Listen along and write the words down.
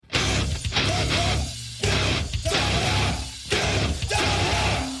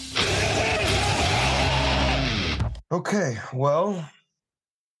Okay, well,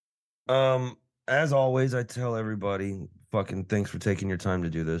 um, as always, I tell everybody, fucking thanks for taking your time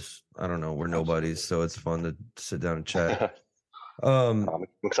to do this. I don't know, we're nobodies, Absolutely. so it's fun to sit down and chat. I'm Um,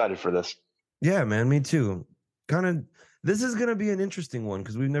 excited for this. yeah, man, me too. Kind of, this is gonna be an interesting one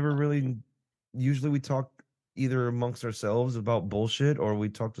because we've never really, usually we talk either amongst ourselves about bullshit or we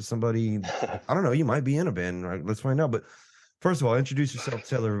talk to somebody. I don't know, you might be in a band, right? Let's find out. But first of all, introduce yourself,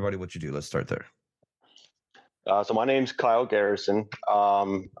 tell everybody what you do. Let's start there. So my name's Kyle Garrison.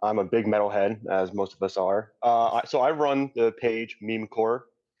 I'm a big metalhead, as most of us are. So I run the page Memecore.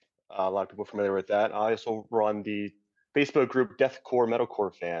 A lot of people are familiar with that. I also run the Facebook group Deathcore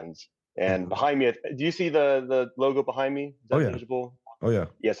Metalcore Fans. And Mhm. behind me, do you see the logo behind me? Is Oh that yeah, visible? oh yeah.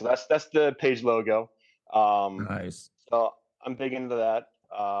 Yeah. So that's the page logo. Um, Nice. so I'm big into that.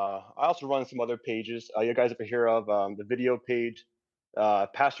 I also run some other pages. You guys ever hear of the video page,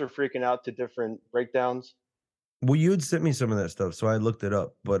 Pastor Freaking Out to different breakdowns? Well, you had sent me some of that stuff, so I looked it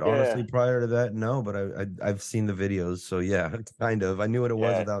up. But honestly, Yeah, prior to that, no. But I've seen the videos, so yeah, kind of. I knew what it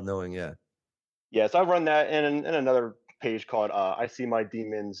was yeah, without knowing. Yeah. yeah. So I run that and another page called I See My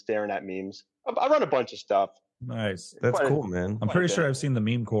Demons Staring at Memes. I run a bunch of stuff, Nice. That's quite a, cool, man. I'm quite a pretty sure bit. I've seen the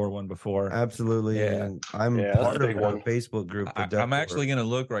Memecore one before. Absolutely, Yeah. and I'm Yeah, that's a part big of the one. Facebook group, the I'm Deathcore. actually gonna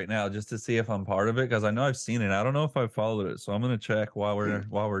look right now just to see if I'm part of it because I know I've seen it. I don't know if I've followed it, so I'm gonna check while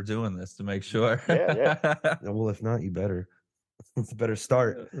we're doing this to make sure. Yeah, yeah. Well, if not, you better. It's a better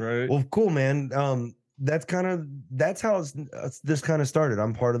start. Right. Well, cool, man. That's how this kind of started.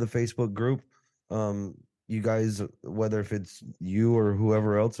 I'm part of the Facebook group. You guys, whether if it's you or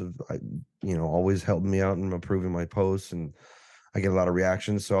whoever else, always helped me out in approving my posts, and I get a lot of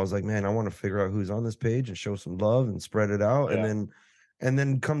reactions. So I was like, man, I want to figure out who's on this page and show some love and spread it out, Yeah. and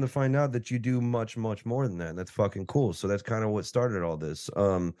then come to find out that you do much, much more than that. And that's fucking cool. So that's kind of what started all this.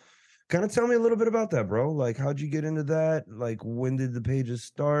 Kind of tell me a little bit about that, bro. Like, how'd you get into that? Like, when did the pages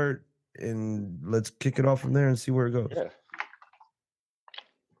start? And let's kick it off from there and see where it goes. Yeah,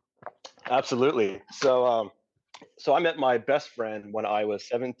 absolutely. So I met my best friend when I was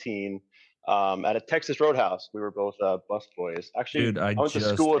 17 at a Texas Roadhouse. We were both bus boys. Dude, Actually, I I went to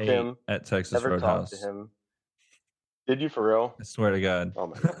just school with ate him. at Texas Never talked to Roadhouse. him. Did you for real? I swear to God. Oh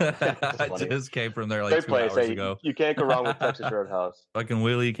my god, that's I funny. just came from there like Great two place. hours Hey, ago. you can't go wrong with Texas Roadhouse. Fucking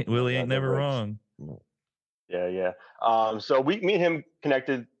Willie Yeah, ain't good never wings. wrong. Yeah, yeah. So me and him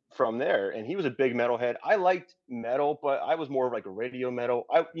connected from there, and he was a big metalhead. I liked metal, but I was more of like a radio metal.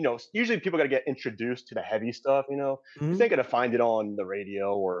 Usually people got to get introduced to the heavy stuff, because Mhm. they got to find it on the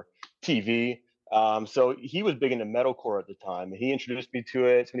radio or TV. So he was big into metalcore at the time, and he introduced me to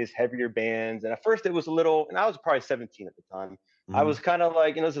it, some of these heavier bands. And at first it was a little, and I was probably 17 at the time. I was Mhm. kind of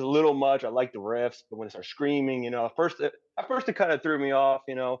like, this is a little much. I like the riffs, but when they start screaming, at first it kind of threw me off.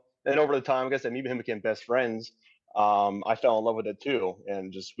 And over the time, I guess, me and him became best friends. I fell in love with it too,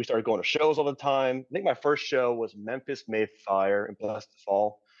 and just we started going to shows all the time. I think my first show was Memphis Mayfire in Blessed to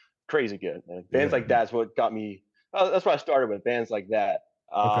Fall. Crazy good, man. Bands Yeah. like that's what got me. That's what I started with, bands like that.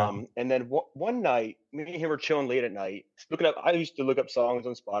 Okay. And then one night, me and him were chilling late at night, looking up. I used to look up songs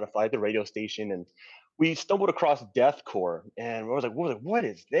on Spotify at the radio station, and we stumbled across deathcore, and what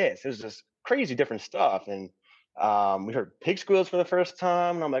is this? It was just crazy different stuff, and we heard pig squeals for the first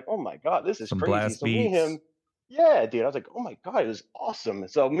time, and I'm like, oh my god, this is Some crazy. blast So me and beats. him, yeah, dude, I was like, oh my god, it was awesome.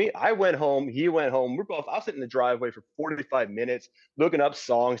 So I went home, he went home. I was sitting in the driveway for 45 minutes looking up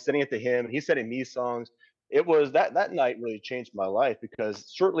songs, sending it to him, and he's sending me songs. It was that night really changed my life because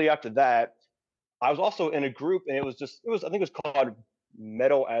shortly after that, I was also in a group, and I think it was called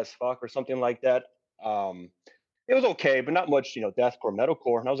Metal as Fuck or something like that. Um, it was okay, but not much, deathcore,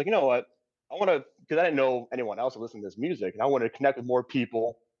 metalcore. And I was like, you know what? I want to, because I didn't know anyone else who listened to this music, and I wanted to connect with more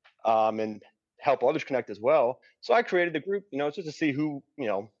people, and help others connect as well. So I created the group, just to see who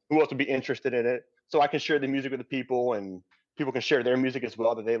else would be interested in it, so I can share the music with the people, and people can share their music as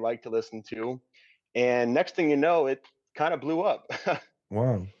well that they like to listen to. And next thing you know, it kind of blew up.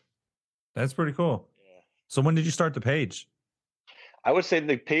 Wow. That's pretty cool. Yeah. So when did you start the page? I would say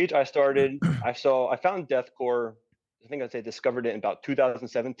the page I started, I found deathcore. I think I'd say discovered it in about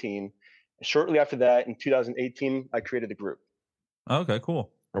 2017. Shortly after that, in 2018, I created the group. Okay,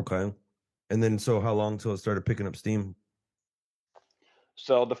 cool. Okay. And then, so how long till it started picking up steam?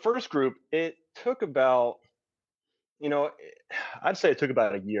 So the first group, it took about, you know, I'd say it took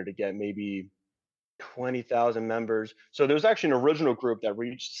about a year to get maybe 20,000 members. So there was actually an original group that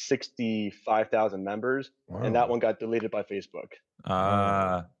reached 65,000 members, and that Wow. one got deleted by Facebook.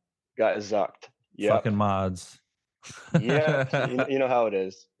 Wow. Got zucked. Yep. Fucking mods. Yep. You know how it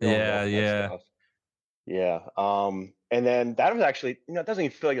is dealing with Yeah, that kind of yeah. stuff. Yeah. And then that was actually, it doesn't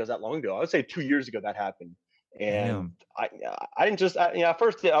even feel like it was that long ago. I would say 2 years ago that happened. And Damn, I didn't just at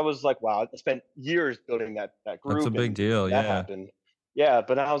first I was like, wow, I spent years building that that's a group, big and deal. that Yeah. happened. Yeah,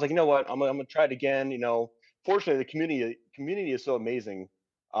 but I was like, you know what, I'm gonna try it again. Fortunately, the community is so amazing.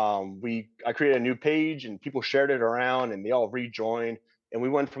 I created a new page, and people shared it around, and they all rejoined, and we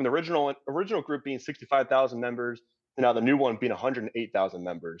went from the original group being 65,000 members to now the new one being 108,000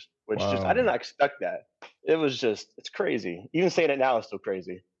 members, which just I did Wow. not expect that. It's crazy. Even saying it now is still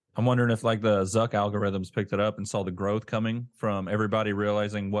crazy. I'm wondering if like the Zuck algorithms picked it up and saw the growth coming from everybody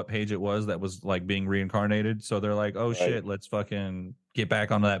realizing what page it was that was like being reincarnated. So they're like, oh Right. shit, let's fucking get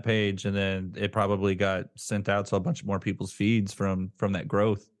back onto that page. And then it probably got sent out to a bunch more people's feeds from that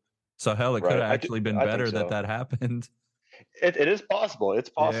growth. So hell, it could Right. have actually been I think better that so. that happened. It is possible.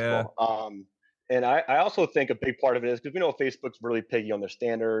 It's Yeah. possible. And I also think a big part of it is because we know Facebook's really picky on their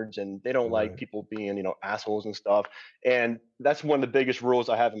standards, and they don't like Right. people being, assholes and stuff. And that's one of the biggest rules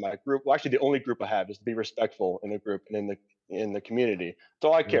I have in my group. Well, actually, the only group I have is to be respectful in the group and in the community. That's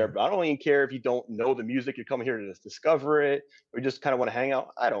all I care Right. about. I don't even care if you don't know the music. You're coming here to just discover it, or you just kind of want to hang out.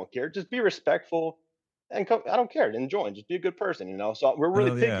 I don't care. Just be respectful, and come. I don't care. Enjoy. Just be a good person. So we're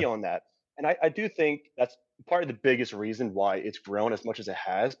really Hell yeah. picky on that. And I do think that's part of the biggest reason why it's grown as much as it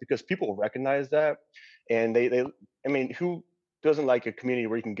has, because people recognize that, and they I mean, who doesn't like a community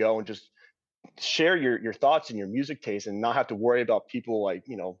where you can go and just share your thoughts and your music taste and not have to worry about people like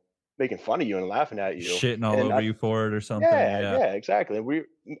making fun of you and laughing at you. Shitting all And over I you for it or something. Yeah, Yeah. yeah, exactly.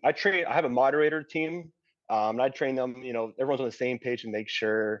 I have a moderator team, and I train them. Everyone's on the same page and make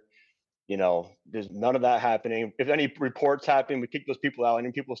sure there's none of that happening. If any reports happen, we kick those people out.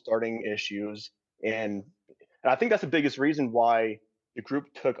 Any people starting issues, and I think that's the biggest reason why the group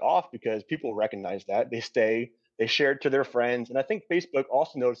took off, because people recognize that, they stay, they share it to their friends, and I think Facebook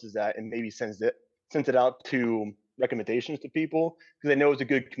also notices that and maybe sends it out to recommendations to people because they know it's a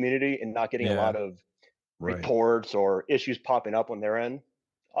good community and not getting a Yeah. lot of Right. reports or issues popping up on their end.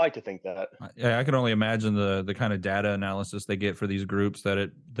 I like to think that. I can only imagine the kind of data analysis they get for these groups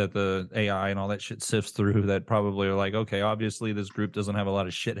that the AI and all that shit sifts through that probably are like, okay, obviously this group doesn't have a lot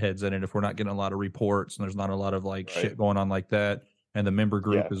of shitheads in it if we're not getting a lot of reports and there's not a lot of like Right. shit going on like that. And the member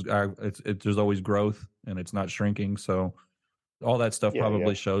Yeah. group is there's always growth and it's not shrinking. So all that stuff Yeah. Yeah.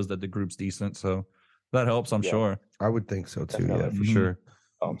 probably shows that the group's decent. So that helps, I'm Yeah. sure. I would think so too. Yeah, Definitely. for Mhm. sure.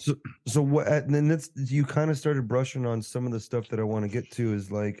 Um, So what? And then that's you kind of started brushing on some of the stuff that I want to get to.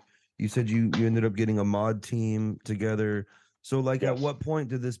 Is like you said you ended up getting a mod team together. So like, at yes. what point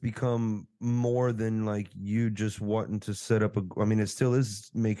did this become more than like you just wanting to set up a? I mean, it still is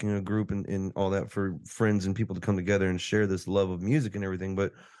making a group and all that for friends and people to come together and share this love of music and everything.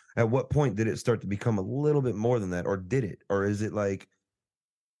 But at what point did it start to become a little bit more than that, or did it, or is it like?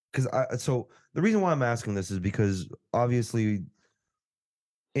 Because so the reason why I'm asking this is because obviously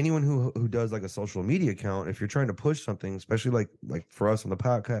anyone who does like a social media account, if you're trying to push something, especially like for us on the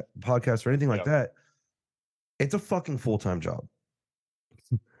podcast or anything like Yeah. that, it's a fucking full-time job.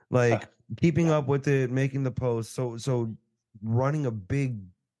 Like keeping Yeah. up with it, making the posts. So running a big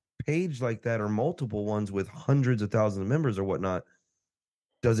page like that or multiple ones with hundreds of thousands of members or whatnot,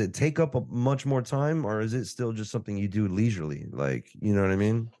 does it take up a much more time or is it still just something you do leisurely? Like, you know what I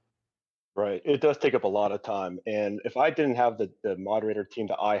mean? Right. It does take up a lot of time. And if I didn't have the moderator team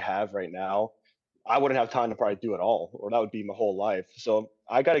that I have right now, I wouldn't have time to probably do it all, or that would be my whole life. So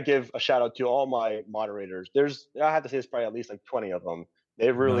I got to give a shout out to all my moderators. I have to say, it's probably at least like 20 of them.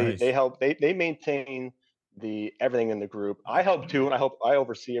 They Nice. help, they maintain the everything in the group. I help too, and I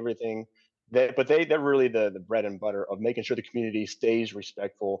oversee everything. They're really the bread and butter of making sure the community stays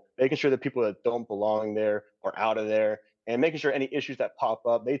respectful, making sure that people that don't belong there are out of there, and making sure any issues that pop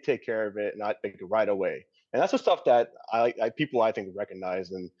up, they take care of it and not like right away. And that's the stuff that people I think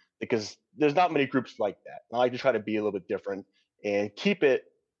recognize, and because there's not many groups like that. I like to try to be a little bit different and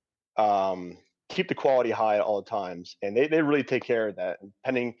um, keep the quality high at all times. And they really take care of that. And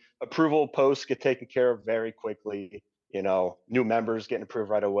pending approval, posts get taken care of very quickly. New members getting approved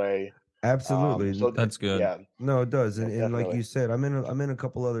right away. Absolutely. That's good. Yeah, No, it does. And like definitely. you said, I'm in a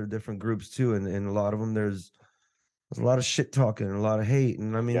couple other different groups too, and a lot of them there's a lot of shit talking and a lot of hate.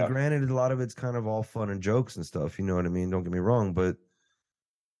 And I mean, Yeah, granted, a lot of it's kind of all fun and jokes and stuff, you know what I mean? Don't get me wrong, but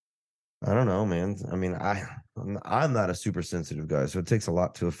I don't know, man. I mean, I'm not a super sensitive guy, so it takes a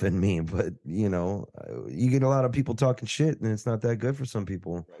lot to offend me, but you get a lot of people talking shit and it's not that good for some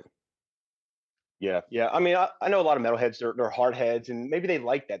people. right. Yeah, yeah. I mean, I know a lot of metalheads. They're hard heads, and maybe they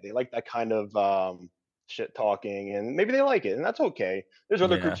like that. They like that kind of shit talking, and maybe they like it, and that's okay. There's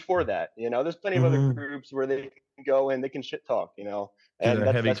other Yeah. groups for that. There's plenty of other Hmm. groups where they can go and they can shit talk. Do And their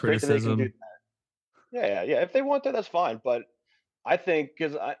that's heavy that's great that they can do. criticism. Yeah, yeah, yeah. If they want to, that's fine. But I think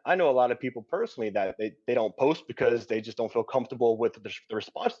because I know a lot of people personally that they don't post because they just don't feel comfortable with the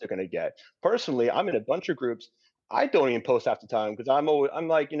response they're going to get. Personally, I'm in a bunch of groups. I don't even post half the time because I'm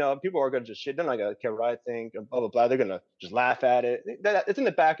like, people are going to just shit. They're not going to care what I think, and blah blah blah. They're going to just laugh at it. It's in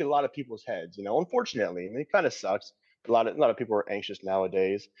the back of a lot of people's heads, unfortunately. I mean, it kind of sucks. A lot of people are anxious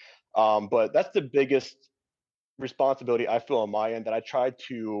nowadays, but that's the biggest responsibility I feel on my end, that I try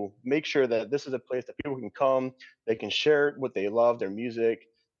to make sure that this is a place that people can come, they can share what they love, their music,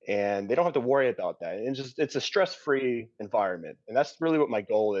 and they don't have to worry about that. And it's a stress-free environment. And that's really what my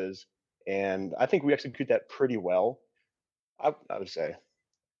goal is. And I think we execute that pretty well, I would say.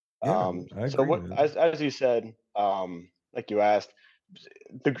 Yeah, I So agree, what, man. as you said, like you asked,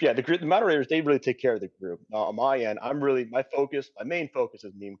 the moderators, they really take care of the group. Now, on my end, my main focus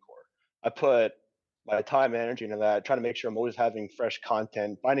is Memecore. I put my time and energy into that, trying to make sure I'm always having fresh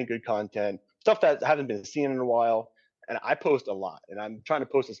content, finding good content, stuff that hasn't been seen in a while. And I post a lot, and I'm trying to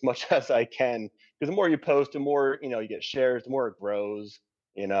post as much as I can, because the more you post, the more you get shares, the more it grows.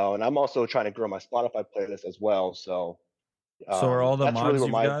 And I'm also trying to grow my Spotify playlist as well. So So are all the that's really mods where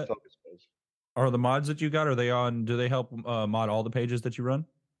you've my got? focus was. Are the mods that you got? Are they on? Do they help mod all the pages that you run?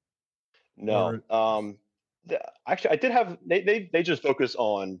 No. Or Actually, I did have they just focus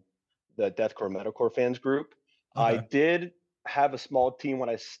on the deathcore metalcore fans group. I okay, did have a small team when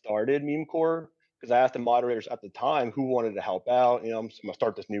I started Memecore, because I asked the moderators at the time who wanted to help out. I'm gonna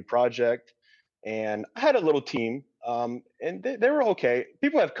start this new project, and I had a little team, and they were okay.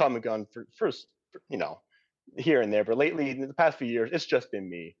 People have come and gone for here and there, but lately, in the past few years, it's just been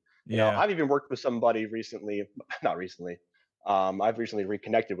me. yeah. I've even worked with somebody recently, not recently. I've recently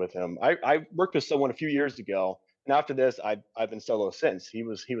reconnected with him. I worked with someone a few years ago, and after this, I've been solo since. He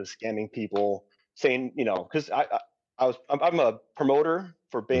was scamming people, saying, because I'm a promoter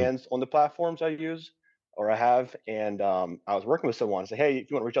for Mm. bands on the platforms I use or I have, and I was working with someone. Say, hey, if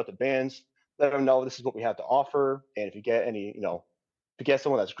you want to reach out to bands, let them know this is what we have to offer, and if you get any, to get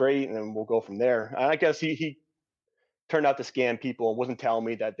someone that's great, and then we'll go from there. And I guess he turned out to scam people and wasn't telling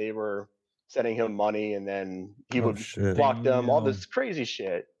me that they were sending him money, and then he Oh would shit. block them, all Damn. this crazy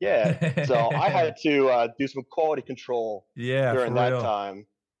shit. Yeah. So I had to do some quality control Yeah, for during that real. time.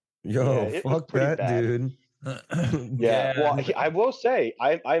 Yeah, Yo, it was fuck pretty that, bad. dude. Yeah. Yeah. Well, I will say,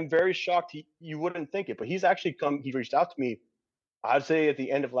 I'm very shocked. You wouldn't think it, but he's actually come. He reached out to me, I'd say at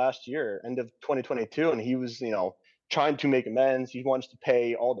the end of last year, end of 2022, and he was, trying to make amends. He wants to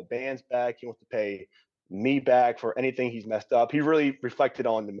pay all the bands back. He wants to pay me back for anything he's messed up. He really reflected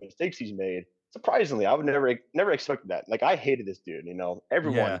on the mistakes he's made. Surprisingly, I would never expected that. Like, I hated this dude.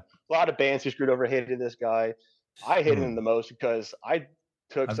 Everyone, Yeah. a lot of bands who screwed over hated this guy. I hated him Hmm. the most because I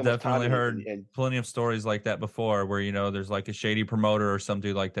took I've so much time definitely and, heard plenty of stories like that before where, there's like a shady promoter or some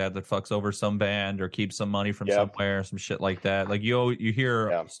dude like that that fucks over some band or keeps some money from yeah, somewhere, some shit like that. Like you hear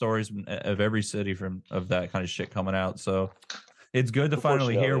yeah. stories of every city of that kind of shit coming out. So it's good to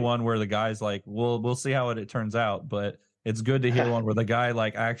finally hear Unfortunately, one where the guy's like, we'll see how it turns out, but it's good to hear one where the guy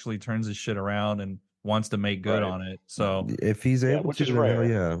like actually turns his shit around and wants to make good right. on it. So If he's Yeah, able which to, is then hell rare.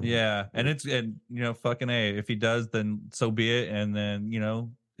 yeah. yeah, and fucking a, if he does, then so be it, and then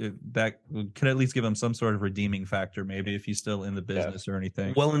that could at least give him some sort of redeeming factor, maybe if he's still in the Yeah. business or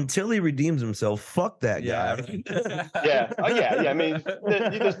anything. Well, until he redeems himself, fuck that Yeah. guy. Yeah. Oh, yeah. Yeah. I mean,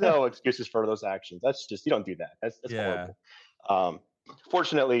 there's no excuses for those actions. That's just, you don't do that. That's Yeah. horrible. Um,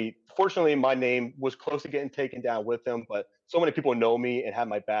 fortunately, my name was close to getting taken down with him, but so many people know me and have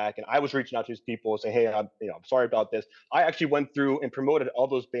my back, and I was reaching out to these people saying, "Hey, I'm sorry about this." I actually went through and promoted all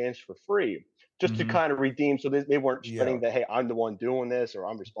those bands for free, just to Hmm. kind of redeem, so they weren't Yeah. spreading that, "Hey, I'm the one doing this," or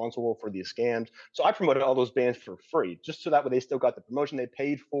 "I'm responsible for these scams." So I promoted all those bands for free, just so that way they still got the promotion they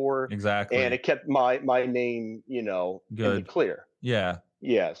paid for, and Exactly. it kept my name, in the Good. clear. Yeah.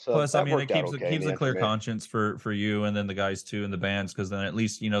 Yeah, so Plus, I that mean, it worked out keeps it okay in keeps the a end for clear me. conscience for you and then the guys too in the bands, because then at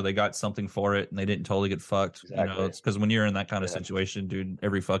least they got something for it and they didn't totally get fucked. Exactly. It's because when you're in that kind of Yeah, situation, dude,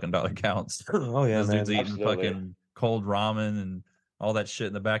 every fucking dollar counts. Oh yeah, Those dudes man. eating absolutely. fucking cold ramen and all that shit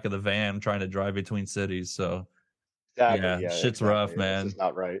in the back of the van trying to drive between cities. So Exactly. yeah, Yeah, shit's exactly. rough, Yeah, it's man. just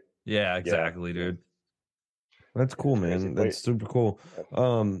not right. Yeah, Yeah, exactly, yeah, dude. That's yeah, cool, it's crazy. man. That's But super cool.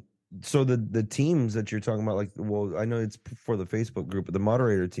 yeah. So the teams that you're talking about, like, well, I know it's for the Facebook group, but the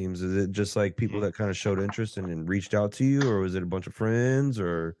moderator teams, is it just like people Mhm. that kind of showed interest and reached out to you, or was it a bunch of friends,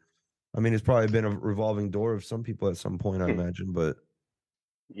 or I mean, it's probably been a revolving door of some people at some point, I imagine, but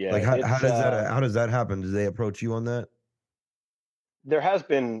like, Yeah, how it's does that happen? Do they approach you on that? there has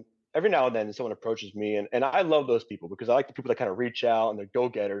been every now and then someone approaches me, and I love those people because I like the people that kind of reach out and they're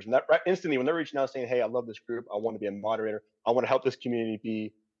go-getters, and that right instantly when they're reaching out saying, "Hey, I love this group. I want to be a moderator. I want to help this community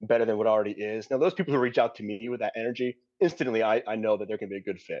be better than what already is. Now, those people who reach out to me with that energy, instantly, I know that they're going to be a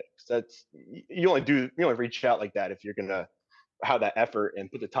good fit. That's you only reach out like that if you're going to have that effort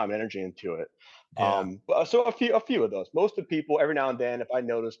and put the time and energy into it. Yeah. So a few of those. Most of the people, every now and then, if I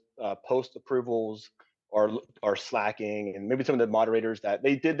notice post approvals are slacking, and maybe some of the moderators that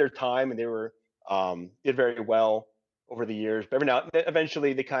they did their time and they were did very well over the years, but every now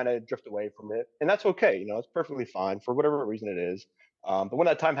eventually they kind of drift away from it, and that's okay. It's perfectly fine for whatever reason it is. But when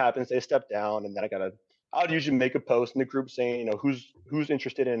that time happens, they step down, and then I'll usually make a post in the group saying, who's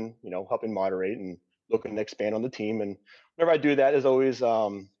interested in helping moderate and looking to expand on the team. And whenever I do that, there's always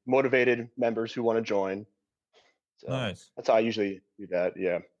motivated members who want to join. So Nice. that's how I usually do that.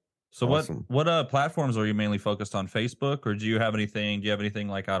 Yeah. So Awesome. what platforms are you mainly focused on? Facebook, or do you have anything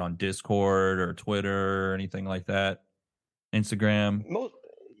like out on Discord or Twitter or anything like that? Instagram? Most,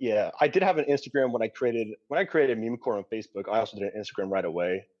 yeah, I did have an Instagram when I created Memecore on Facebook. I also did an Instagram right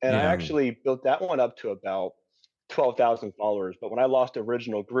away, and I Yeah. actually built that one up to about 12,000 followers. But when I lost the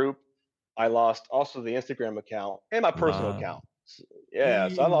original group, I lost also the Instagram account and my personal account. Yeah,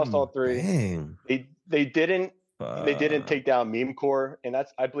 so I lost all three. Dang. They didn't take down Memecore, and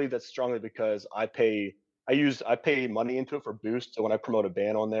I believe that's strongly because I pay money into it for boost. So when I promote a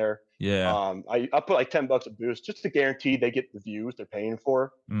band on there, Yeah. I put like $10 a boost just to guarantee they get the views they're paying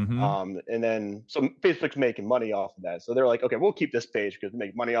for. Mm-hmm. And then so Facebook's making money off of that, so they're like, okay, we'll keep this page because we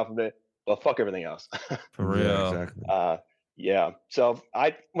make money off of it, but fuck everything else. For real. Yeah, exactly. Yeah. So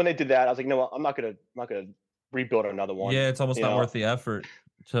when they did that, I was like, no, I'm not gonna rebuild another one. Yeah, it's almost not worth the effort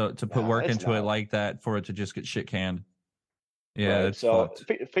to put work it's into it not. like that for it to just get shit canned. Yeah, Right. it's So fucked.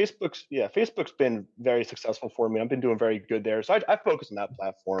 Facebook's been very successful for me. I've been doing very good there. So I focus on that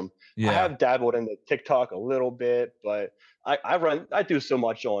platform. I Yeah. have dabbled into TikTok a little bit, but I do so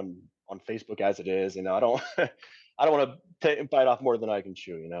much on Facebook as it is. I don't I don't want to bite off more than I can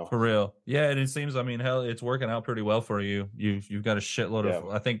chew. For real. Yeah, and it seems, I mean, hell, it's working out pretty well for you. You've got a shitload Yeah. of,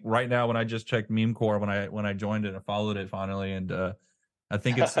 I think right now when I just checked Memecore when I joined it, I followed it finally, and I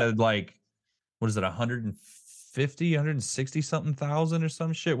think it said like, what is it, 150, 160 something thousand or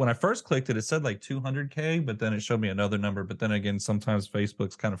some shit. When I first clicked it, it said like 200K, but then it showed me another number. But then again, sometimes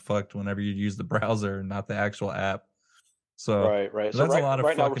Facebook's kind of fucked whenever you use the browser and not the actual app. So Right. So that's a lot of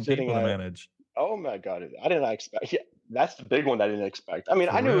right now we're fucking sitting people to at, manage. oh my God, I did not expect. Yeah, that's the big one that I didn't expect. I mean,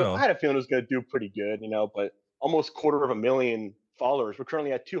 For I real. had a feeling it was going to do pretty good, but almost 250,000 followers. We're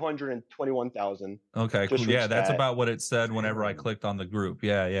currently at 221,000. Okay, Just cool. Yeah, reached that's that. about what it said whenever I Damn. clicked on the group.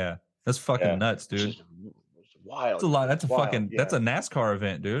 Yeah. That's fucking Yeah, nuts, which dude. is wild. That's a lot. That's It's a wild. fucking, that's Yeah, a NASCAR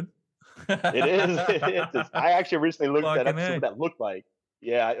event, dude. it is. It is. I actually recently looked that Fucking up to see A. what that looked like.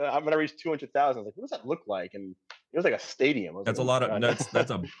 Yeah, when I reached 200,000, I was like, what does that look like? And it was like a stadium. I was That's a like, oh lot my of, God.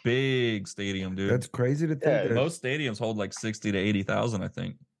 that's a big stadium, dude. That's crazy to think Yeah, that. Most stadiums hold like 60 to 80,000, I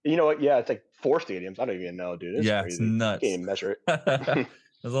think. you know what? Yeah, it's like 4 stadiums. I don't even know, dude. It's Yeah, it's crazy. Can't nuts. even measure it.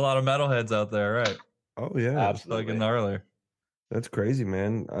 There's a lot of metalheads out there, right? Oh yeah, It's fucking Absolutely. gnarly. that's crazy,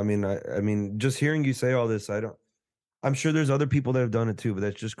 man. I mean, just hearing you say all this, I'm sure there's other people that have done it too, but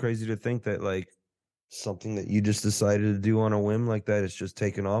that's just crazy to think that like something that you just decided to do on a whim like that, it's just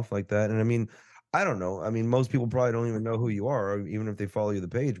taken off like that. And I mean, I don't know. I mean, most people probably don't even know who you are, or even if they follow you the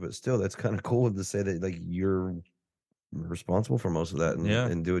page, but still that's kind of cool to say that like you're responsible for most of that Yeah.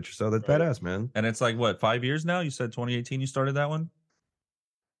 and do it yourself. That's Right. badass, man. And it's like, what, 5 years now? You said 2018 you started that one?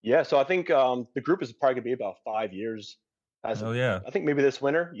 Yeah, so I think the group is probably gonna be about 5 years. Oh, yeah. I think maybe this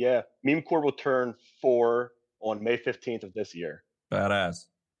winter. Yeah, Memecore will turn 4 on May 15th of this year. Badass.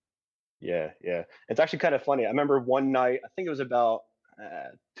 Yeah. It's actually kind of funny. I remember one night, I think it was about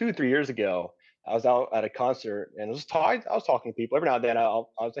 2 or 3 years ago. I was out at a concert and I was talking to people. Every now and then, I was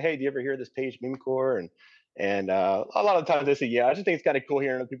like, "Hey, do you ever hear this page Memecore?" And a lot of times they say, "Yeah." I just think it's kind of cool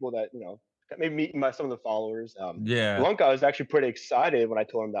hearing people that maybe meeting some of the followers. Yeah. One guy was actually pretty excited when I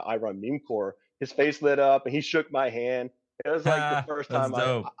told him that I run Memecore. His face lit up and he shook my hand. It was like the first That's time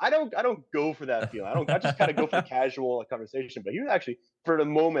dope. I don't go for that feeling. I just kind of go for the casual conversation. But he was actually, for the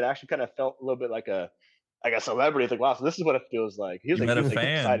moment, actually kind of felt a little bit like a celebrity. It's like, wow, so this is what it feels like. He was You like, met he a was like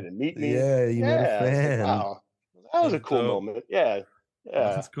fan. excited to meet me. Yeah, you met a Yeah, it's like, fan. wow, that was a That's cool dope. moment. Yeah,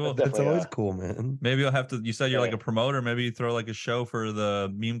 That's cool. That's definitely. always cool, man. Maybe you'll have to, you said you're like Yeah. a promoter. Maybe you throw like a show for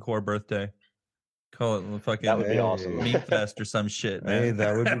the Memecore birthday. Call it the fucking That would be awesome. Meme Fest or some shit, man. Hey,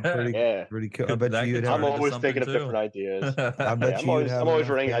 that would be pretty Yeah. pretty cool. I Could- bet that you could you'd turn have I'm into always something thinking of too. different ideas. I Yeah, bet you you'd have I'm always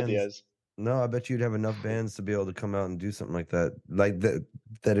enough running bands. ideas. No, I bet you'd have enough bands to be able to come out and do something like that. Like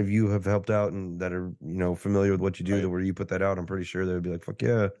that if you have helped out and that are, familiar with what you do, Right. that where you put that out, I'm pretty sure they would be like, fuck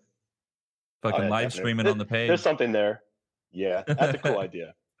yeah. Fucking Oh, yeah, live definitely. streaming on the page. There's something there. Yeah, that's a cool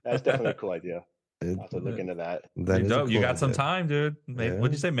idea. That's definitely a cool idea. I'll have to look into that. That is a dope. cool You got some idea. time, dude.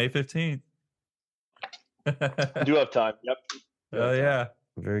 What'd you say? May 15th. I do have time. Yep. Oh yeah.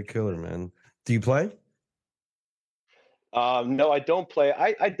 Very killer, man. Do you play? No, I don't play.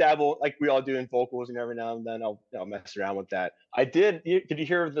 I dabble like we all do in vocals, and every now and then I'll mess around with that. I did. Did you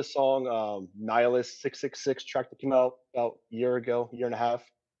hear of the song Nihilist 666 track that came out about a year ago, year and a half?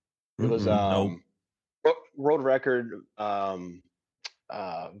 It was Nope. World Record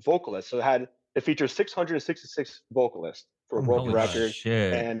vocalist. So it features 666 vocalists for Oh my World Holy God. Record,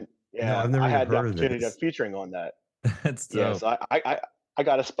 shit. and No, yeah, I've never I even had the heard of opportunity of this. featuring on that. That's Yeah, dope. so I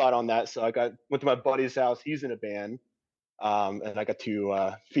got a spot on that. So went to my buddy's house. He's in a band, and I got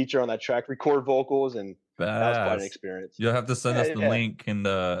to feature on that track, record vocals, and that was quite an Badass. experience. You'll have to send Yeah, us the yeah, link, and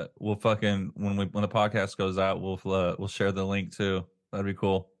we'll fucking when the podcast goes out, we'll share the link too. That'd be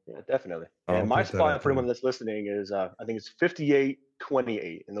cool. yeah, definitely. I'll And my put that spot out for anyone there. that's listening is I think it's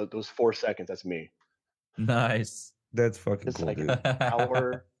 58:28, and those 4 seconds. That's me. Nice. That's fucking It's cool, like dude. an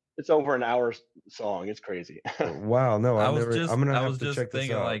hour. It's over an hour song. It's crazy. Wow, no, I I've was never. just I'm gonna I have was to just check this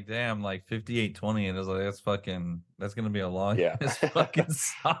thinking out. like, damn, like 58:20, and I was like, that's gonna be a long Yeah. ass fucking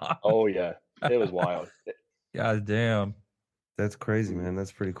song. Oh yeah, it was wild. God damn. That's crazy, man.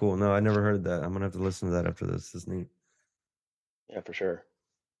 That's pretty cool. No, I never heard that. I'm gonna have to listen to that after this. This is neat. Yeah, for sure.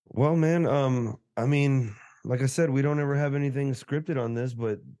 Well, man, I mean, like I said, we don't ever have anything scripted on this,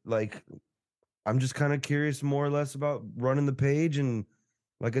 but like I'm just kind of curious more or less about running the page and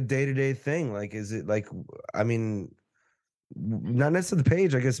like a day-to-day thing. Like, is it like, I mean, not necessarily the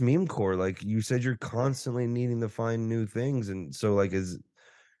page, I guess Memecore. Like you said, you're constantly needing to find new things. And so like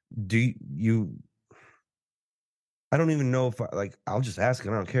do you I don't even know if like I'll just ask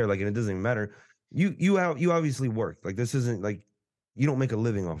and I don't care. Like, and it doesn't even matter. You obviously work. Like this isn't like you don't make a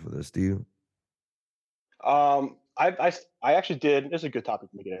living off of this, do you? I actually did. This is a good topic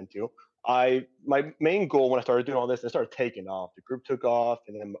to get into. My main goal when I started doing all this, it started taking off. The group took off,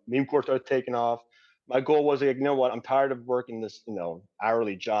 and then Memecore started taking off. My goal was like, you know what? I'm tired of working this,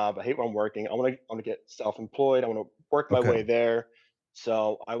 hourly job. I hate where I'm working. I want to get self-employed. I want to work my Okay. way there.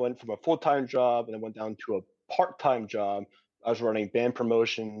 So I went from a full-time job and then went down to a part-time job. I was running band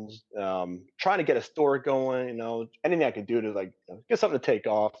promotions, trying to get a store going. Anything I could do to like get something to take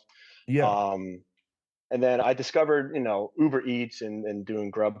off. Yeah. Um, and then I discovered, Uber Eats and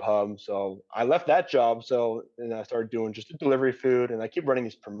doing Grubhub. So I left that job. And I started doing just delivery food, and I keep running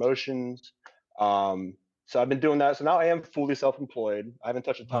these promotions. So I've been doing that. So now I am fully self-employed. I haven't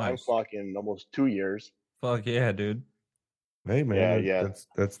touched a time Nice. clock in almost 2 years. Fuck yeah, dude. Hey man, Yeah, yeah,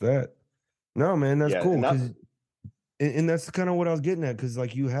 that's that. No, man, that's yeah. cool And because and that's kind of what I was getting at because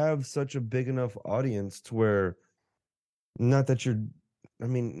like you have such a big enough audience to where not that you're I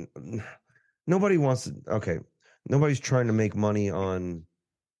mean nobody wants to okay, nobody's trying to make money on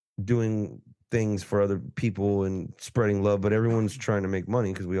doing things for other people and spreading love, but everyone's trying to make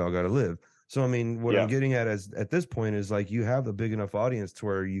money because we all got to live. So I mean, what I'm yeah, getting at is at this point is like you have a big enough audience to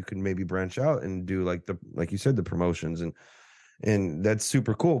where you can maybe branch out and do like you said the promotions and that's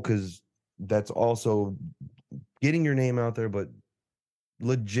super cool because that's also getting your name out there, but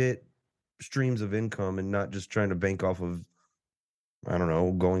legit streams of income and not just trying to bank off of I don't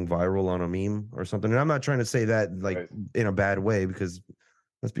know going viral on a meme or something. And I'm not trying to say that like right. in a bad way because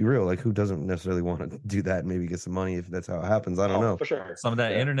let's be real, like who doesn't necessarily want to do that and maybe get some money if that's how it happens. I don't Oh, know. for sure. Some of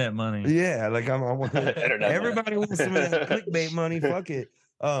that Yeah. internet money. Yeah, like I want Internet money. everybody wants some of that clickbait money. Fuck it.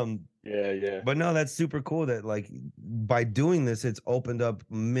 Yeah, yeah. But no, that's super cool that like by doing this, it's opened up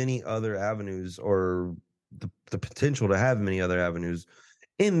many other avenues or the potential to have many other avenues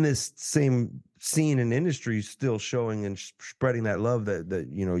in this same scene and industry still showing and spreading that love that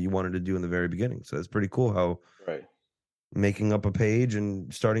you wanted to do in the very beginning. So it's pretty cool how Right. making up a page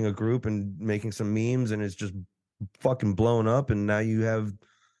and starting a group and making some memes and it's just fucking blown up and now you have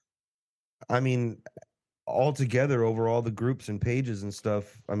I mean altogether over all the groups and pages and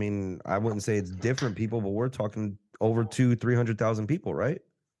stuff, I mean, I wouldn't say it's different people, but we're talking over 300,000 people, right?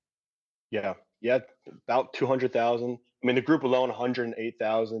 Yeah, yeah. About 200,000. I mean, the group alone,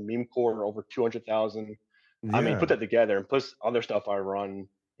 108,000. Memecore over 200,000. I mean, put Yeah. that together and plus other stuff I run,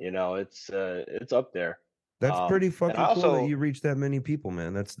 it's up there. That's pretty And I fucking cool that also, you reach that many people,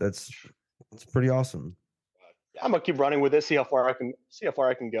 man. That's pretty awesome. I'm gonna keep running with this, see how far I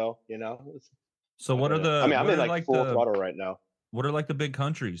can go. So what are I mean, I'm what in are like like full throttle right now. what are like the big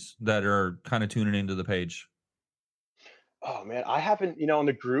countries that are kind of tuning into the page? Oh man, I haven't, in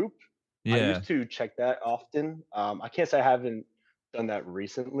the group, I Yeah. used to check that often. I can't say I haven't done that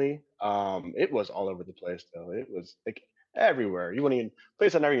recently. It was all over the place though. It was like everywhere. You wouldn't even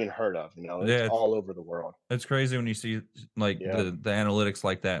place I never even heard of. You know, it's Yeah, all over the world. it's crazy when you see like Yeah. the analytics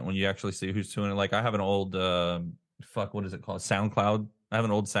like that, when you actually see who's tuning it. Like I have an old what is it called? SoundCloud. I have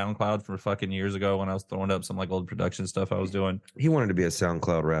an old SoundCloud from fucking years ago when I was throwing up some like old production stuff I was doing. He wanted to be a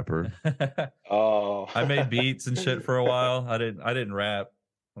SoundCloud rapper. Oh, I made beats and shit for a while. I didn't rap.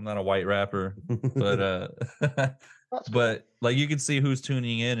 I'm not a white rapper, but that's cool. but like you can see who's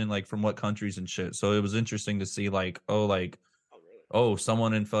tuning in and like from what countries and shit. So it was interesting to see like Oh, really?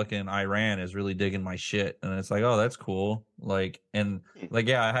 someone in fucking Iran is really digging my shit, and it's like, oh, that's cool. Like, and like,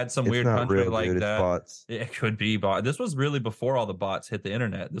 yeah, I had some It's weird not country real, like dude. It's that. bots. It could be bot. This was really before all the bots hit the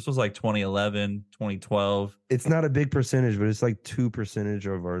internet. This was like 2011, 2012. It's not a big percentage, but it's like 2%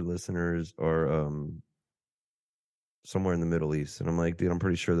 of our listeners are somewhere in the Middle East. And I'm like, dude, I'm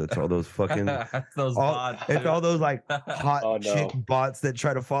pretty sure that's all those fucking bots. it's all those like hot Oh, no. chick bots that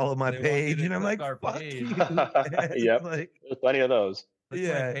try to follow my They want you page. to And I'm click like, our fuck page. you. man. Yep. Like, There's plenty of those. It's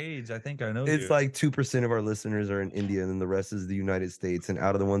yeah. my page. I think I know. It's you. like 2% of our listeners are in India, and then the rest is the United States. And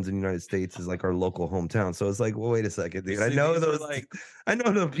out of the ones in the United States is like our local hometown. So it's like, well, wait a second, dude. I See, know these are those. like- I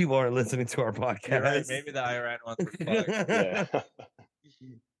know those people aren't listening to our podcast. You're right. Maybe the Iran ones were fucked. Yeah.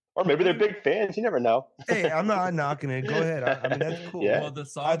 Or maybe they're big fans. You never know. Hey, I'm not knocking it. Go ahead. I mean, that's cool. Yeah. Well, the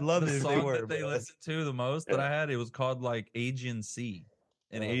song, I'd love the it if song they were, that they but- listened to the most that Yeah. I had, it was called like Aegean Sea,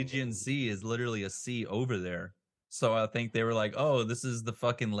 and Aegean Sea is literally a sea over there. So I think they were like, "Oh, this is the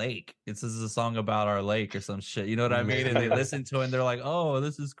fucking lake. This is a song about our lake or some shit." You know what I mean? And they listened to it, and they're like, "Oh,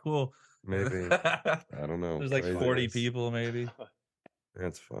 this is cool." Maybe. I don't know. There's like Crazy. 40 people, maybe.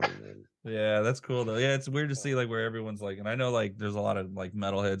 That's funny, man. Yeah, that's cool though. Yeah, it's weird to see like where everyone's like, and I know like there's a lot of like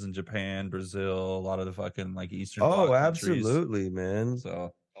metalheads in Japan, Brazil, a lot of the fucking like Eastern. Oh, Bloc countries. absolutely, man.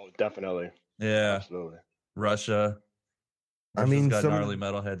 So Oh, definitely. yeah, Absolutely. Russia. I mean, got some gnarly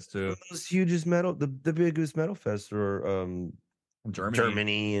metalheads too. those hugest metal, the biggest metal fests are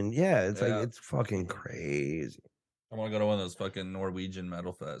Germany, and yeah, it's like it's fucking crazy. I want to go to one of those fucking Norwegian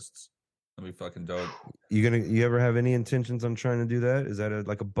metal fests. That'd be fucking dope. You ever have any intentions on trying to do that? Is that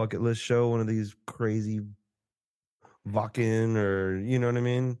like a bucket list show? One of these crazy Vakken, or you know what I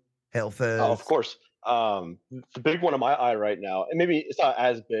mean? Hellfest. Oh, of course. The big one on my eye right now, and maybe it's not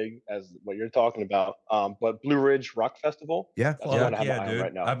as big as what you're talking about, but Blue Ridge Rock Festival. Yeah, That's the one I have my eye on dude.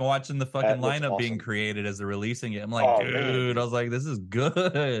 right now. I'm watching the fucking That looks lineup being awesome. created as they're releasing it. I'm like, Oh, dude, man. I was like, this is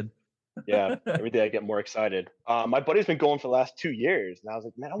good. Yeah, every day I get more excited. My buddy's been going for the last 2 years, and I was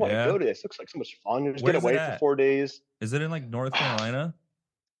like, man, I want to Yeah. go to this. Looks like so much fun. Just Where get is it away for at? 4 days. Is it in like North Carolina?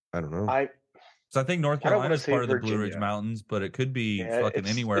 I don't know. So I think North I don't wanna Carolina is say part of the Blue Ridge Virginia. Mountains, but it could be Yeah, fucking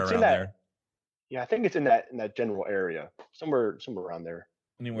it's- anywhere it's in around that- there. Yeah, I think it's in that general area, somewhere around there.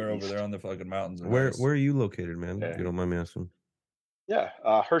 Anywhere over East. there on the fucking mountains. are where nice. are you located, man? Yeah. If you don't mind me asking. Yeah,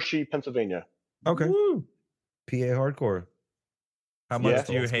 Hershey, Pennsylvania. Okay. Woo. PA hardcore. How much Yeah.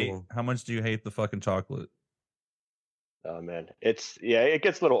 do you Old hate? school. How much do you hate the fucking chocolate? Oh man, it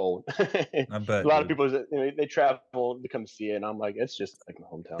gets a little old. I bet. A lot of dude. people, they travel to come see it, and I'm like, it's just like my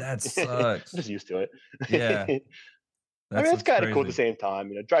hometown. That sucks. I'm just used to it. Yeah. I mean, it's what's kind of cool at the crazy. same time.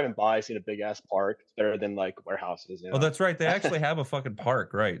 You know, driving by, seeing a big ass park, it's better than like warehouses. You know? Oh, that's right. They actually have a fucking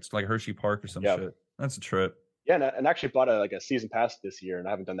park, right? It's like Hershey Park or some Yep. shit. That's a trip. Yeah, and I actually bought a season pass this year, and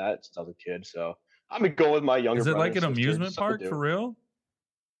I haven't done that since I was a kid. So I'm gonna go with my younger. Is it brother like and an sister, amusement just something park to do. for real?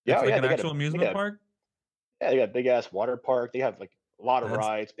 Yeah, It's like yeah, an they got actual a- amusement they got- park? Yeah, they got a big ass water park. They have like a lot of That's-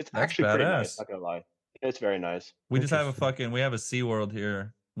 rides. It's that's actually pretty nice. badass. Not gonna lie, it's very nice. We just have a Interesting. we have a SeaWorld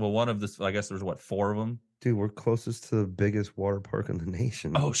here. Well, one of this, I guess there's what, 4 of them? Dude, we're closest to the biggest water park in the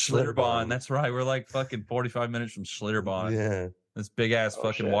nation. Oh, Schlitterbahn. That's right. We're like fucking 45 minutes from Schlitterbahn. yeah. This big ass Oh,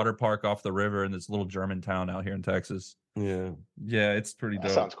 fucking shit. water park off the river in this little German town out here in Texas. Yeah. Yeah, it's pretty That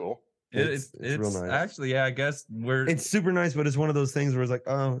dope. sounds cool. It's real nice. actually, yeah, I guess we're It's super nice, but it's one of those things where it's like,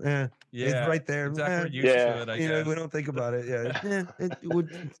 oh, yeah, it's right there. exactly. We're Eh, used Yeah. to it, I you know, guess. we don't think about it. Yeah. It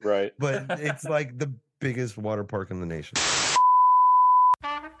would, Right. but it's like the biggest water park in the nation.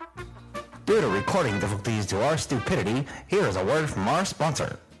 Due to recording difficulties to our stupidity, here is a word from our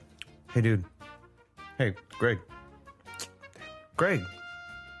sponsor. Hey, dude. Hey, Greg. Greg.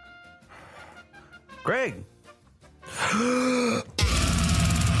 Greg.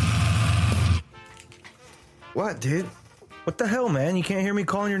 What, dude? What the hell, man? You can't hear me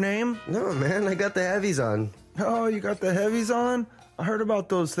calling your name? No, man, I got the heavies on. Oh, you got the heavies on? I heard about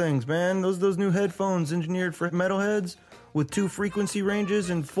those things, man. Those new headphones engineered for metalheads with 2 frequency ranges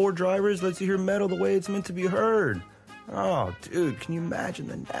and 4 drivers lets you hear metal the way it's meant to be heard. Oh, dude, can you imagine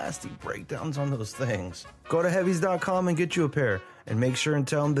the nasty breakdowns on those things? Go to heavies.com and get you a pair, and make sure and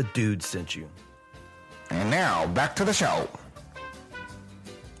tell them the dude sent you. And now, back to the show.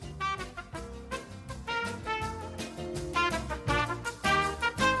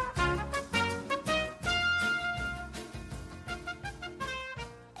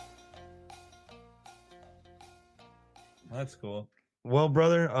 That's cool. Well,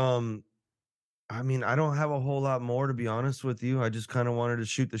 brother, I mean, I don't have a whole lot more to be honest with you. I just kind of wanted to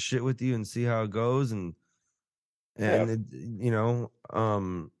shoot the shit with you and see how it goes, and Yeah. it,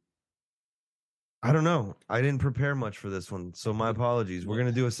 I don't know. I didn't prepare much for this one, so my apologies. We're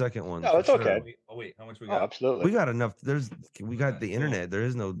gonna do a second one. No, for it's sure. okay. Wait, how much we Oh, got? absolutely. We got enough. We got Okay, the cool. internet. There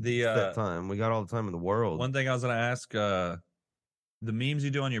is no set time. We got all the time in the world. One thing I was gonna ask, the memes you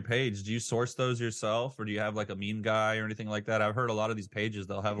do on your page, do you source those yourself, or do you have like a meme guy or anything like that? I've heard a lot of these pages,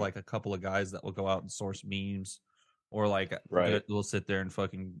 they'll have like a couple of guys that will go out and source memes, or like Right. they'll sit there and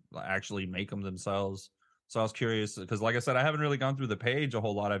fucking actually make them themselves. So I was curious because, like I said, I haven't really gone through the page a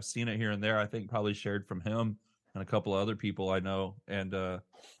whole lot. I've seen it here and there. I think probably shared from him and a couple of other people I know, and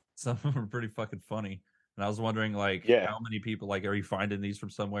some of them are pretty fucking funny. And I was wondering, like, Yeah. how many people, like, are you finding these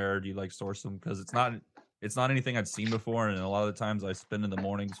from somewhere? Or do you like source them? Because it's not anything I'd seen before, and a lot of the times I spend in the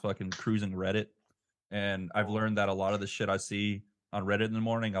mornings fucking cruising Reddit, and I've learned that a lot of the shit I see on Reddit in the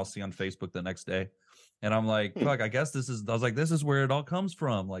morning, I'll see on Facebook the next day. And I'm like, fuck, I guess this is where it all comes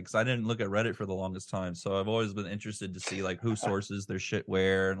from. Like, 'cause I didn't look at Reddit for the longest time. So I've always been interested to see like who sources their shit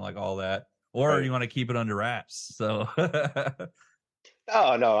where and like all that. Or Right. you want to keep it under wraps. So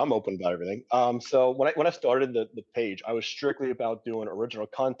Oh no, I'm open about everything. So when I started the page, I was strictly about doing original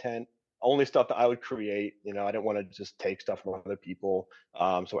content, only stuff that I would create. You know, I didn't want to just take stuff from other people.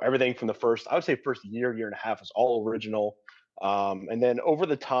 So everything from the first, I would say first year and a half was all original. And then over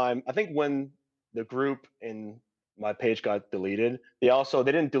the time, I think when the group in my page got deleted, they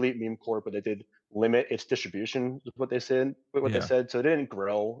didn't delete Memecore, but they did limit its distribution. Is what they said. What they Yeah. said. So it didn't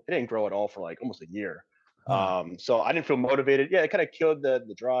grow. It didn't grow at all for like almost a year. Huh. So I didn't feel motivated. Yeah, it kind of killed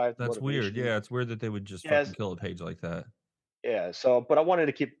the drive. The That's weird. motivation. Yeah, it's weird that they would just Yes. fucking kill a page like that. Yeah. So, but I wanted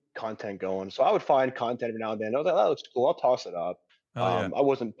to keep content going. So I would find content every now and then. I was like, that looks cool. I'll toss it up. Oh yeah. I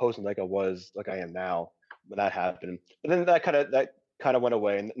wasn't posting like I am now when that happened. But then that kind of went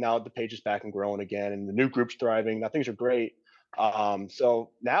away, and now the page is back and growing again, and the new group's thriving. Now things are great.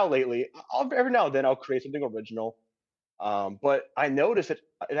 So now lately, every now and then I'll create something original. But I notice it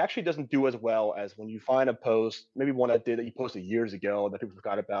actually doesn't do as well as when you find a post, maybe one that you posted years ago that people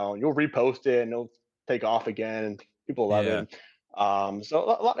forgot about, and you'll repost it and it'll take off again, and people love Yeah. it.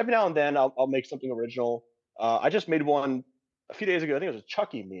 So every now and then I'll make something original. I just made one a few days ago. I think it was a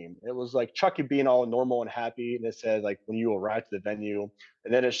Chucky meme. It was like Chucky being all normal and happy, and it said like when you arrive to the venue,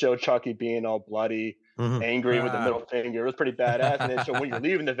 and then it showed Chucky being all bloody, Mhm. angry with the middle finger. It was pretty badass, and then showed when you're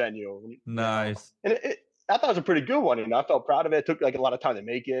leaving the venue. Nice. And I thought it was a pretty good one. You know, I felt proud of it. It took like a lot of time to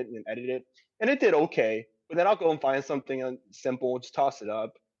make it and edit it, and it did okay. But then I'll go and find something simple, just toss it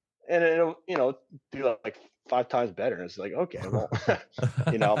up, and it'll do like 5 times better. And it's like, okay, well,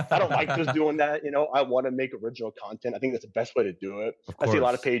 I don't like just doing that. I want to make original content. I think that's the best way to do it. Of I see a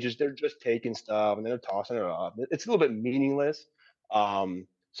lot of course. pages; they're just taking stuff and then they're tossing it up. It's a little bit meaningless.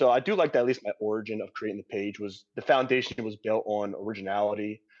 So I do like that. At least my origin of creating the page was the foundation was built on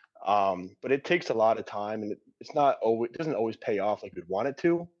originality. But it takes a lot of time, and it doesn't always pay off like we'd want it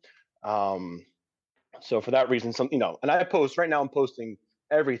to. So for that reason, and I post right now. I'm posting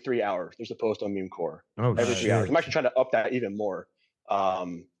every 3 hours. There's a post on Memecore Oh every 3 hours. shit. I'm actually trying to up that even more.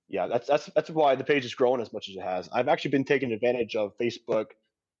 Yeah, that's why the page is growing as much as it has. I've actually been taking advantage of Facebook.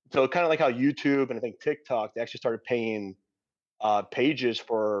 So kind of like how YouTube and I think TikTok, they actually started paying pages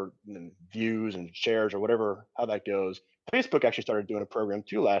for views and shares or whatever, how that goes. Facebook actually started doing a program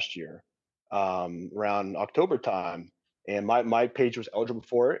too last year, around October time, and my page was eligible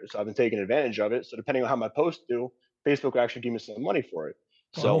for it, so I've been taking advantage of it. So depending on how my posts do, Facebook will actually give me some money for it.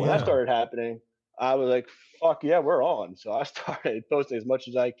 So Oh, when that yeah. started happening, I was like, "Fuck yeah, we're on!" So I started posting as much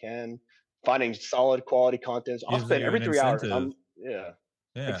as I can, finding solid quality content. I'll Gives spend you every an 3 hours. incentive. Yeah,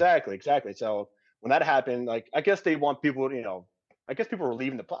 Yeah. exactly. So when that happened, like I guess they want people, I guess people were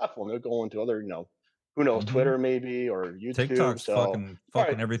leaving the platform. They're going to other, who knows, Mhm. Twitter maybe or YouTube. TikTok's So fucking all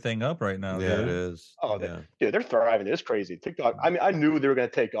right. everything up right now, Yeah, it dude. is. Oh, yeah. dude, they're thriving. It's crazy. TikTok. I mean, I knew they were going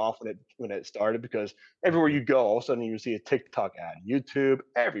to take off when it started because everywhere you go, all of a sudden you see a TikTok ad, YouTube,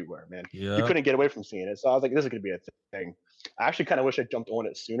 everywhere, man. You Yeah. couldn't get away from seeing it. So I was like, this is going to be a thing. I actually kind of wish I jumped on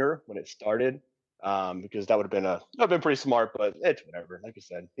it sooner when it started, because that would have been pretty smart. But it's whatever. Like I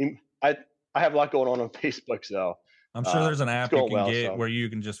said, I have a lot going on Facebook, so I'm sure there's an it's app you going can well, get so. where you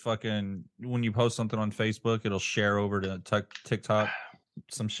can just fucking, when you post something on Facebook, it'll share over to TikTok,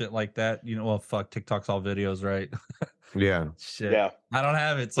 some shit like that. Well, fuck, TikTok's all videos, right? Yeah. Shit. Yeah. I don't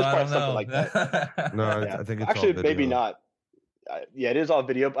have it, so There's I don't probably know. something like that. No, Yeah. I think it's Actually, all maybe video. not. Yeah, it is all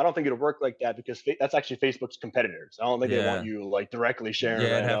video, but I don't think it'll work like that because that's actually Facebook's competitors. I don't think they want Yeah. you like directly sharing.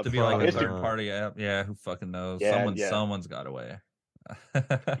 Yeah, it'd it have up. to be like a Probably third not. party app. Yeah, who fucking knows? Yeah, Someone's got a way.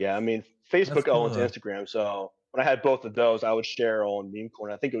 Yeah, I mean, That's Facebook cool, owns though. Instagram, so when I had both of those, I would share on Memecore,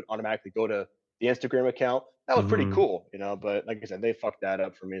 and I think it would automatically go to the Instagram account. That was pretty cool, But like I said, they fucked that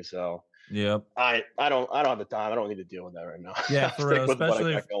up for me. So Yep. I don't have the time. I don't need to deal with that right now. Yeah, I'll for real. stick with what I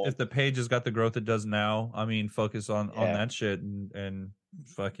Especially got going. if the page has got the growth it does now. I mean, focus on Yeah. that shit and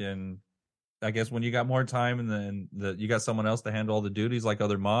fucking. I guess when you got more time and then you got someone else to handle all the duties like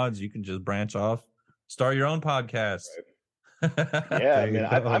other mods, you can just branch off, start your own podcast. Yeah, I There mean, you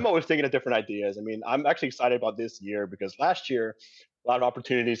go. I'm always thinking of different ideas. I mean, I'm actually excited about this year because last year a lot of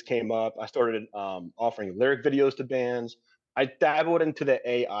opportunities came up. I started offering lyric videos to bands. I dabbled into the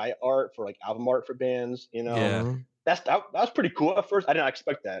AI art for like album art for bands. Yeah. That was pretty cool at first. I did not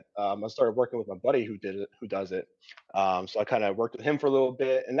expect that. I started working with my buddy who does it. So I kind of worked with him for a little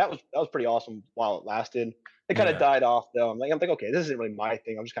bit, and that was pretty awesome while it lasted. It kind of Yeah. died off though. I'm like, okay, this isn't really my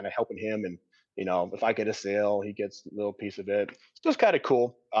thing. I'm just kind of helping him, and if I get a sale, he gets a little piece of it. It's just kind of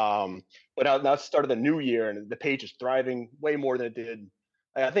cool. But now it's started the new year, and the page is thriving way more than it did.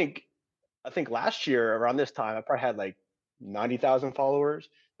 I think last year around this time, I probably had like 90,000 followers.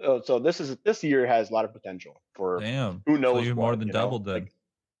 So this year has a lot of potential for Damn. who knows So you what, more than doubled then.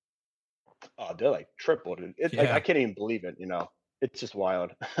 They're like tripled. Like, Yeah. I can't even believe it. It's just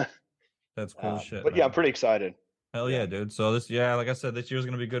wild. That's cool shit. But man. yeah, I'm pretty excited. Hell yeah, dude. So like I said, this year's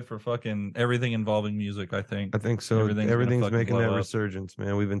gonna be good for fucking everything involving music. I think. I think so. Everything's gonna Everything's fucking making blow that up. resurgence,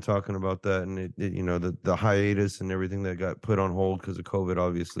 man. We've been talking about that, and the hiatus and everything that got put on hold because of COVID,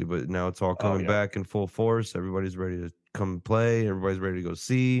 obviously. But now it's all coming back in full force. Everybody's ready to come play. Everybody's ready to go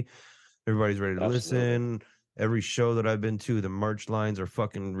see. Everybody's ready to listen. Every show that I've been to, the merch lines are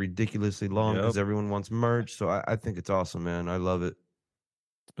fucking ridiculously long because everyone wants merch. So I think it's awesome, man. I love it.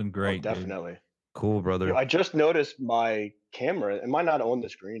 It's been great. Definitely. Dude. Cool, brother. I just noticed my camera. Am I not on the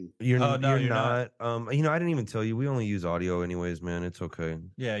screen? You're not. I didn't even tell you. We only use audio, anyways, man. It's okay.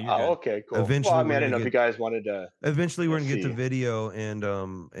 Yeah. You're good. Okay. Cool. Eventually, I didn't know if you guys wanted to. Eventually, we're gonna get the video, and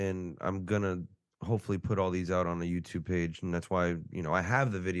I'm gonna hopefully put all these out on the YouTube page, and that's why I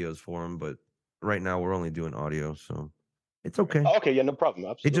have the videos for them, but right now we're only doing audio, so it's okay. Oh, okay. Yeah. No problem.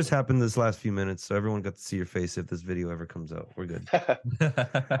 Absolutely. It just happened this last few minutes, so everyone got to see your face if this video ever comes out. We're good.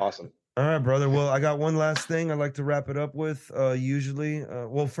 Awesome. All right, brother. Well, I got one last thing I'd like to wrap it up with. Usually,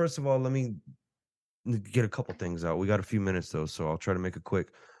 well, first of all, let me get a couple things out. We got a few minutes though, so I'll try to make it quick.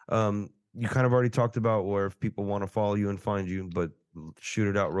 You kind of already talked about where if people want to follow you and find you, but shoot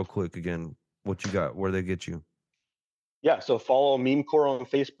it out real quick again. What you got? Where they get you? Yeah, so follow Memecore on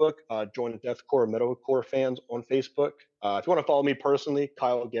Facebook. Join the Deathcore and Metalcore fans on Facebook. If you want to follow me personally,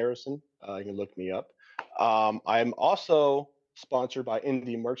 Kyle Garrison, you can look me up. I'm also sponsored by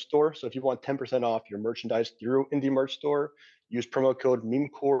Indie Merch Store. So if you want 10% off your merchandise through Indie Merch Store, use promo code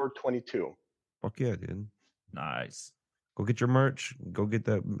Memecore22. Fuck yeah, dude. Nice. Go get your merch. Go get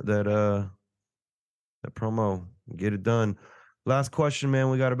that promo. Get it done. Last question, man.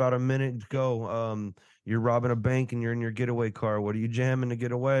 We got about a minute to go. You're robbing a bank and you're in your getaway car. What are you jamming to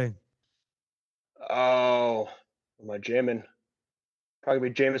get away? Oh, what am I jamming? Probably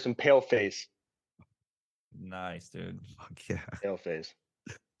be jamming some Pale Face. Nice, dude. Fuck yeah. Pale Face.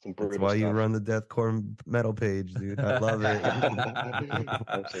 Some That's why you run the deathcore metal page, dude. I love it.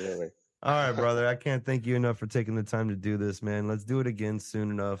 Absolutely. All right, brother. I can't thank you enough for taking the time to do this, man. Let's do it again soon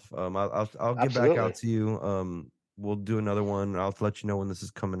enough. I'll get back out to you. We'll do another one. I'll let you know when this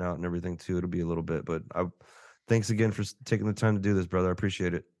is coming out and everything too. It'll be a little bit, but thanks again for taking the time to do this, brother. I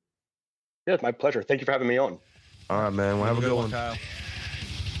appreciate it. Yeah, it's my pleasure. Thank you for having me on. All right, man. Well, have a good one. Kyle.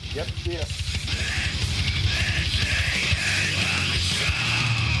 Yep. See ya.